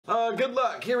Good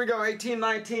luck. Here we go.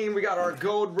 1819. We got our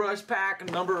Gold Rush pack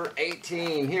number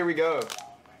 18. Here we go.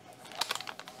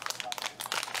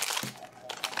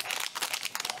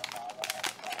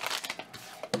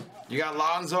 You got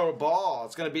Lonzo Ball.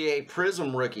 It's going to be a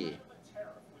Prism rookie.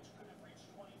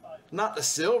 Not the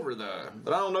silver though,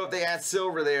 but I don't know if they had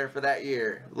silver there for that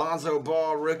year. Lonzo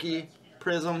Ball rookie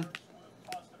Prism.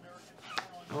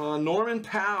 Norman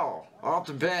Powell off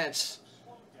the bench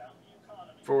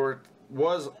for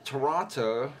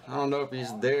Toronto. I don't know if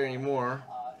he's there anymore.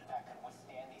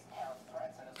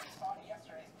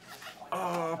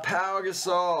 Pau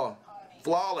Gasol,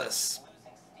 flawless.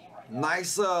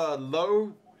 Nice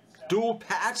low dual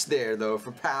patch there though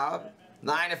for Pau.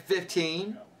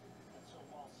 9/15.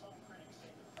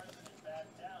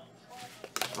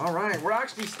 Alright, we're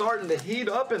actually starting to heat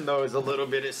up in those a little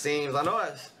bit, it seems. I know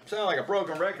I sound like a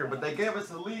broken record, but they gave us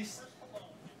at least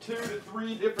 2 to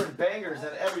 3 different bangers in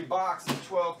every box in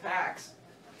 12 packs.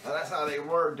 Now, that's how they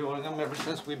were doing them ever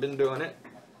since we've been doing it.